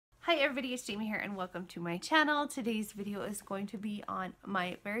Hi everybody, it's Jamie here and welcome to my channel. Today's video is going to be on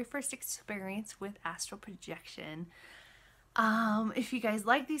my very first experience with astral projection. If you guys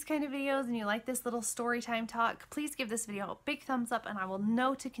like these kind of videos and you like this little story time talk, please give this video a big thumbs up and I will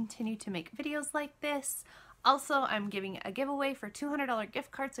know to continue to make videos like this. Also, I'm giving a giveaway for $200 gift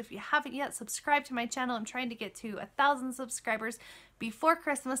cards. So if you haven't yet, subscribe to my channel. I'm trying to get to 1,000 subscribers before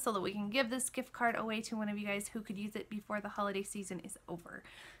Christmas so that we can give this gift card away to one of you guys who could use it before the holiday season is over.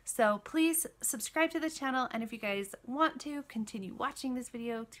 So please subscribe to the channel, and if you guys want to continue watching this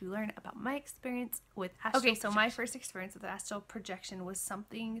video to learn about my experience with astral projection. So my first experience with astral projection was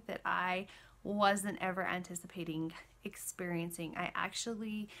something that I wasn't ever anticipating experiencing. I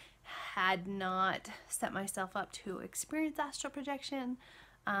actually had not set myself up to experience astral projection.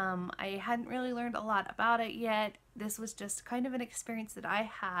 I hadn't really learned a lot about it yet. This was just kind of an experience that I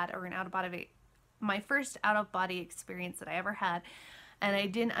had, or my first out-of-body experience that I ever had, and I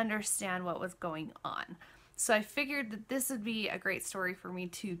didn't understand what was going on. So I figured that this would be a great story for me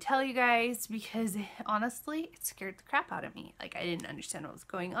to tell you guys because honestly, it scared the crap out of me. Like, I didn't understand what was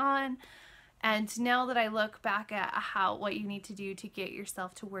going on. And now that I look back at what you need to do to get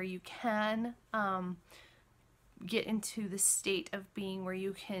yourself to where you can get into the state of being where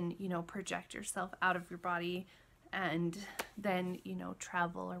you can, project yourself out of your body and then,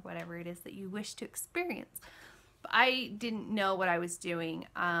 travel or whatever it is that you wish to experience. But I didn't know what I was doing.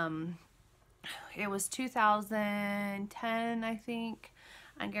 It was 2010, I think,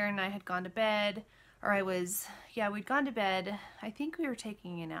 and Garen and I had gone to bed. We'd gone to bed. I think we were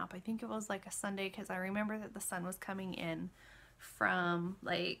taking a nap. I think it was like a Sunday because I remember that the sun was coming in from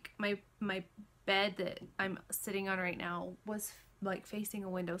like my bed that I'm sitting on right now was like facing a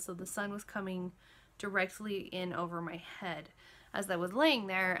window, so the sun was coming directly in over my head as I was laying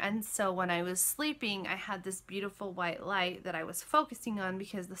there. And so when I was sleeping, I had this beautiful white light that I was focusing on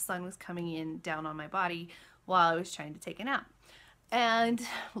because the sun was coming in down on my body while I was trying to take a nap. And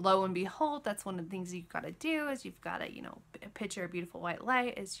lo and behold, that's one of the things you've got to do is you've got to, picture a beautiful white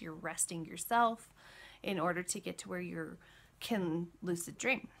light as you're resting yourself in order to get to where you can lucid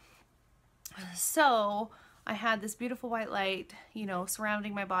dream. So I had this beautiful white light,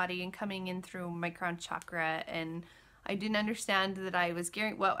 surrounding my body and coming in through my crown chakra, and I didn't understand that I was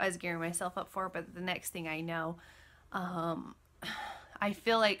gearing myself up for it, but the next thing I know, I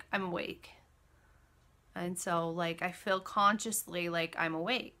feel like I'm awake. And so, like, I feel consciously like I'm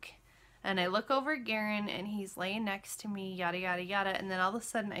awake. And I look over at Garen, and he's laying next to me, yada, yada, yada. And then all of a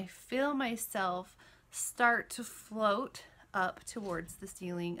sudden, I feel myself start to float up towards the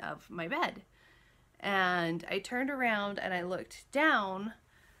ceiling of my bed. And I turned around, and I looked down,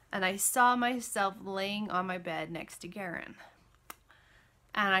 and I saw myself laying on my bed next to Garen.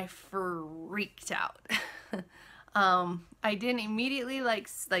 And I freaked out. I didn't immediately, like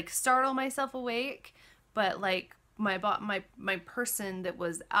startle myself awake. But like my person that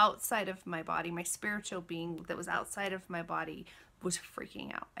was outside of my body, my spiritual being that was outside of my body was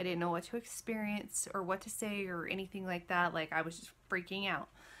freaking out. I didn't know what to experience or what to say or anything like that. Like, I was just freaking out.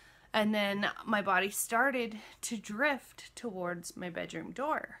 And then my body started to drift towards my bedroom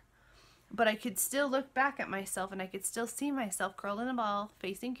door. But I could still look back at myself and I could still see myself curled in a ball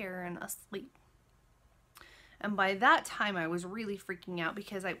facing Garen asleep. And by that time, I was really freaking out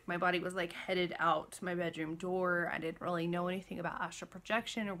because my body was like headed out my bedroom door. I didn't really know anything about astral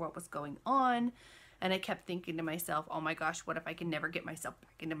projection or what was going on. And I kept thinking to myself, oh my gosh, what if I can never get myself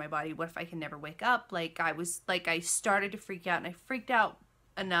back into my body? What if I can never wake up? I started to freak out, and I freaked out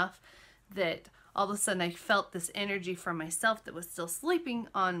enough that all of a sudden I felt this energy from myself that was still sleeping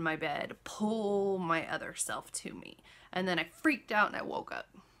on my bed pull my other self to me. And then I freaked out and I woke up.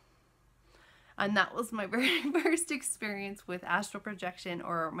 And that was my very first experience with astral projection,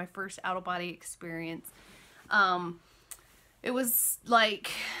 or my first out-of-body experience. It was like,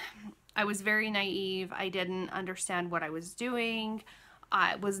 I was very naive. I didn't understand what I was doing.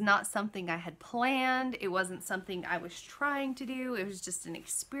 It was not something I had planned. It wasn't something I was trying to do. It was just an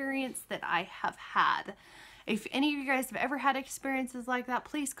experience that I have had. If any of you guys have ever had experiences like that,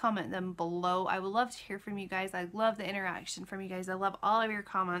 please comment them below. I would love to hear from you guys. I love the interaction from you guys. I love all of your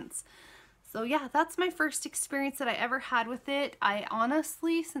comments. So yeah, that's my first experience that I ever had with it. I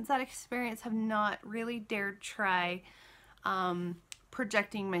honestly, since that experience, have not really dared try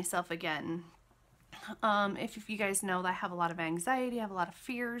projecting myself again. If you guys know that I have a lot of anxiety, I have a lot of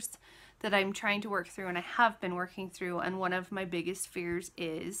fears that I'm trying to work through, and I have been working through, and one of my biggest fears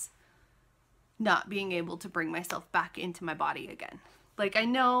is not being able to bring myself back into my body again. Like, I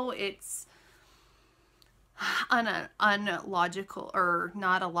know it's an unlogical, or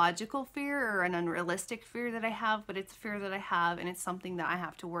not a logical fear, or an unrealistic fear that I have, but it's a fear that I have, and it's something that I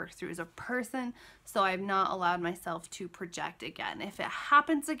have to work through as a person. So I've not allowed myself to project again. If it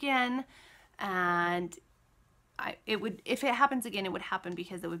happens again, and if it happens again, it would happen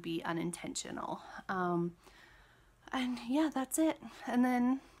because it would be unintentional. And yeah, that's it. And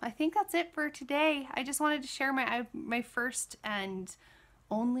then I think that's it for today. I just wanted to share my first and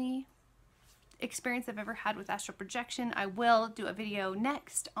only experience I've ever had with astral projection. I will do a video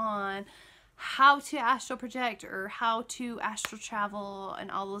next on how to astral project, or how to astral travel, and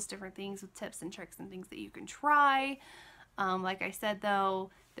all those different things with tips and tricks and things that you can try. Like I said though,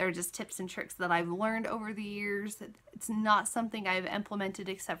 they're just tips and tricks that I've learned over the years. It's not something I've implemented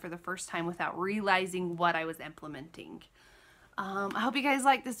except for the first time without realizing what I was implementing. I hope you guys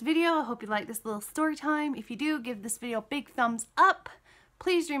like this video. I hope you like this little story time. If you do, give this video a big thumbs up.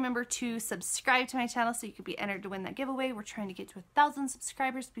 Please remember to subscribe to my channel so you can be entered to win that giveaway. We're trying to get to 1,000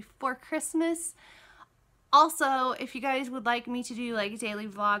 subscribers before Christmas. Also, if you guys would like me to do like a daily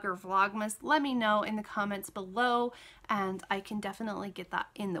vlog or vlogmas, let me know in the comments below, and I can definitely get that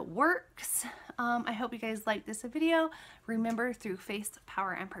in the works. I hope you guys like this video. Remember, through faith,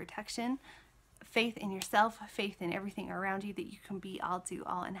 power, and protection, faith in yourself, faith in everything around you, that you can be all, do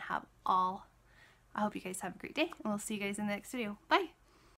all, and have all. I hope you guys have a great day, and we'll see you guys in the next video. Bye!